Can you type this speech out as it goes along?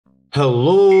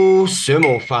Hello,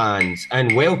 Sumo fans,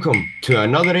 and welcome to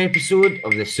another episode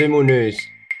of the Sumo News,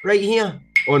 right here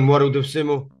on World of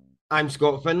Sumo. I'm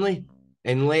Scott Finlay,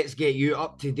 and let's get you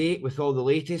up to date with all the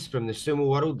latest from the Sumo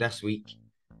world this week.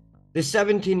 The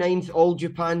 79th All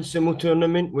Japan Sumo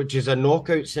Tournament, which is a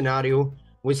knockout scenario,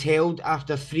 was held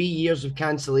after 3 years of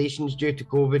cancellations due to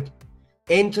COVID,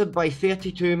 entered by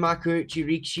 32 Makuuchi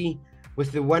Rikishi,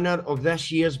 with the winner of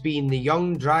this year's being the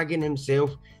young dragon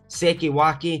himself,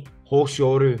 Sekiwake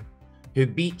Hōshōryū, who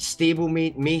beat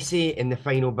stablemate Meisei in the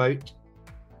final bout.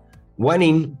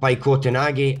 Winning by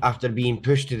Kotanage after being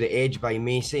pushed to the edge by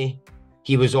Meisei,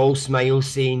 he was all smiles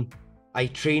saying, "I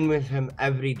train with him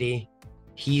every day.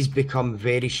 He's become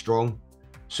very strong,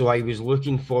 so I was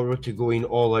looking forward to going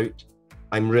all out.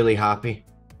 I'm really happy."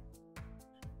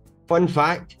 Fun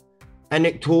fact, in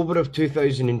October of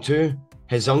 2002,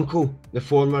 his uncle, the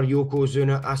former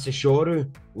Yokozuna Asashoryu,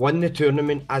 won the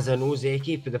tournament as an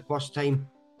Ozeki for the first time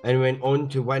and went on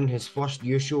to win his first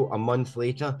Yusho a month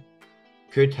later.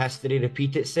 Could history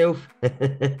repeat itself?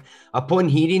 Upon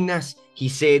hearing this, he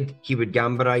said he would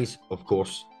gambarize, of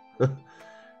course.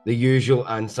 The usual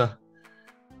answer.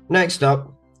 Next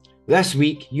up, this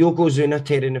week, Yokozuna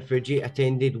Terunofuji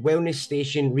attended Wellness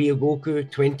Station Ryogoku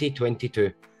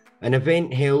 2022, an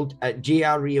event held at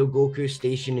JR Ryogoku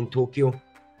Station in Tokyo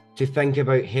to think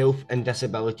about health and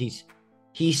disabilities.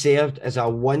 He served as a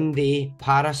one-day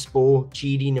para-spo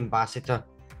cheering ambassador.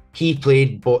 He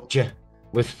played bocce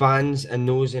with fans and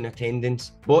those in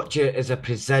attendance. Bocce is a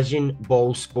precision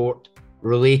ball sport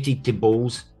related to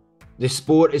bowls. The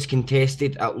sport is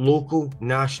contested at local,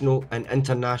 national and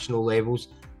international levels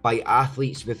by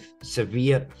athletes with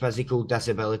severe physical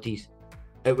disabilities.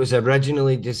 It was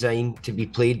originally designed to be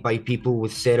played by people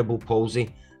with cerebral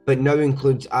palsy, but now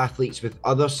includes athletes with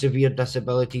other severe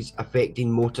disabilities affecting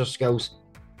motor skills.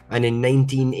 And in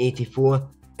 1984,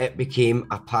 it became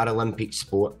a Paralympic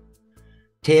sport.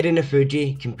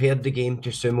 Terunofuji compared the game to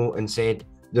sumo and said,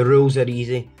 "The rules are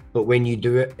easy, but when you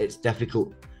do it, it's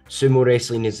difficult. Sumo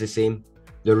wrestling is the same.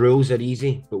 The rules are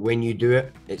easy, but when you do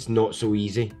it, it's not so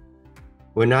easy."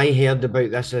 When I heard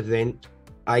about this event,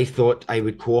 I thought I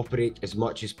would cooperate as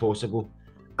much as possible,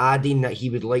 adding that he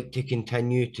would like to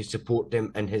continue to support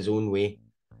them in his own way.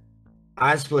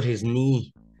 As for his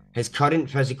knee, his current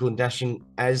physical condition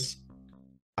is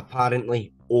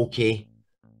apparently okay.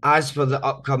 As for the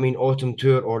upcoming autumn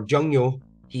tour or Jungyo,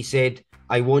 he said,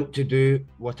 "I want to do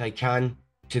what I can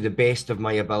to the best of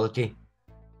my ability."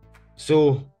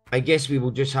 So, I guess we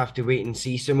will just have to wait and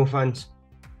see, Sumo fans.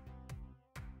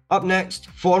 Up next,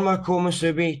 former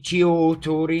Komusubi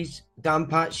Chiyoōtori's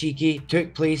Danpachiki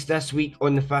took place this week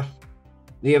on the 5th.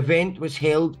 The event was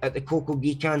held at the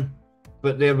Kokugikan,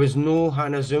 but there was no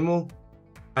Hanazumo,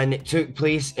 and it took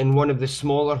place in one of the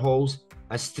smaller halls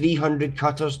as 300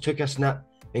 cutters took a snap,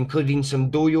 including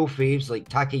some dohyo faves like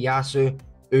Takayasu,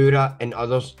 Ura and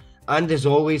others, and as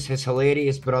always his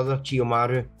hilarious brother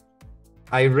Chiyomaru.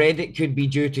 I read it could be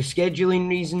due to scheduling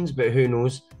reasons, but who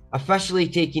knows. Officially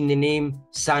taking the name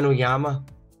Sanoyama.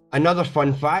 Another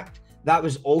fun fact, that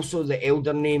was also the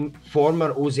elder name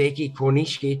former Ozeki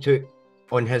Konishiki took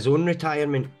on his own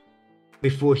retirement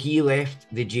before he left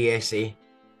the JSA.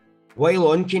 While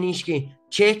on Konishiki,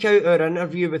 check out our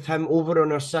interview with him over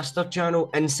on our sister channel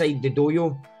Inside the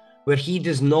Dohyo, where he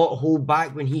does not hold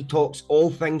back when he talks all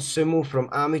things sumo from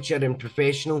amateur and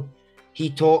professional. He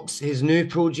talks his new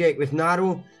project with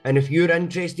Naro, and if you're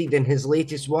interested in his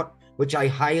latest work, which I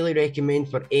highly recommend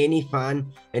for any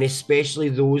fan, and especially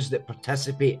those that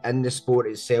participate in the sport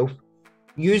itself,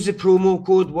 use the promo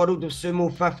code World of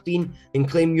Sumo 15 and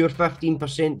claim your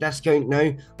 15% discount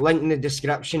now, link in the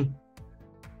description.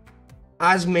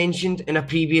 As mentioned in a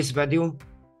previous video,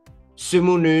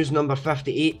 Sumo News number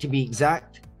 58 to be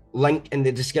exact, link in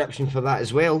the description for that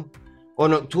as well.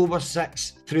 On October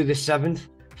 6th through the 7th,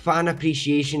 Fan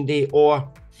Appreciation Day or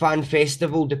Fan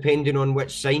Festival, depending on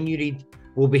which sign you read,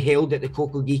 will be held at the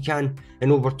Kokugikan,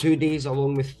 and over 2 days,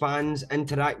 along with fans'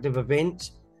 interactive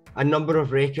events, a number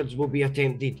of records will be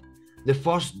attempted. The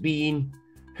first being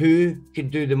who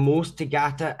could do the most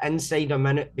Tagata inside a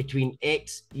minute between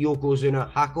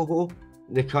ex-Yokozuna Hakuhō,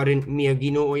 the current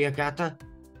Miyagino Oyakata,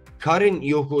 current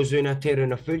Yokozuna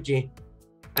Terunofuji,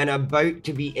 and about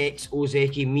to be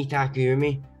ex-Ozeki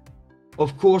Mitakeumi.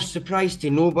 Of course, surprise to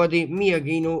nobody,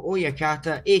 Miyagino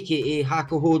Oyakata, aka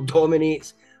Hakuhō,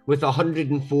 dominates with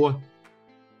 104.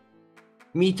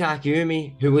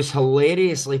 Mitakeumi, who was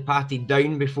hilariously patted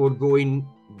down before going,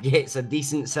 gets a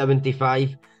decent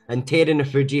 75, and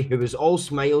Terunofuji, who was all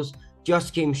smiles,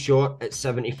 just came short at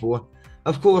 74.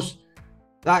 Of course,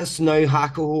 that's now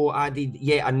Hakuhō added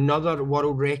yet another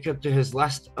world record to his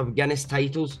list of Guinness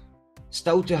titles,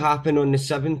 Still to happen on the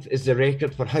 7th is the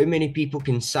record for how many people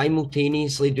can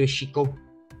simultaneously do Shiko.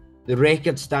 The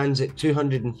record stands at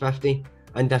 250,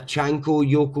 and a Chanko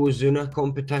Yokozuna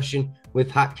competition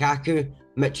with Hakaku,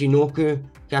 Michinoku,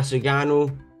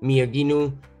 Kasugano,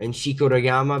 Miyagino, and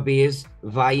Shikorayama Bays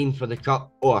vying for the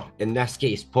cup, or in this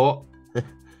case, pot.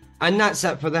 And that's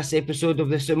it for this episode of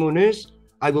the Sumo News.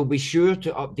 I will be sure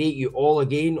to update you all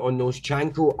again on those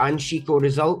Chanko and Shiko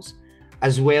results,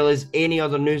 as well as any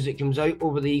other news that comes out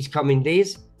over these coming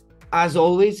days. As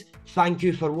always, thank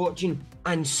you for watching,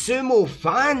 and Sumo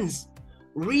fans,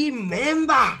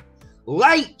 remember,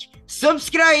 like,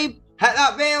 subscribe, hit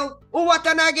that bell, oh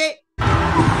watanage!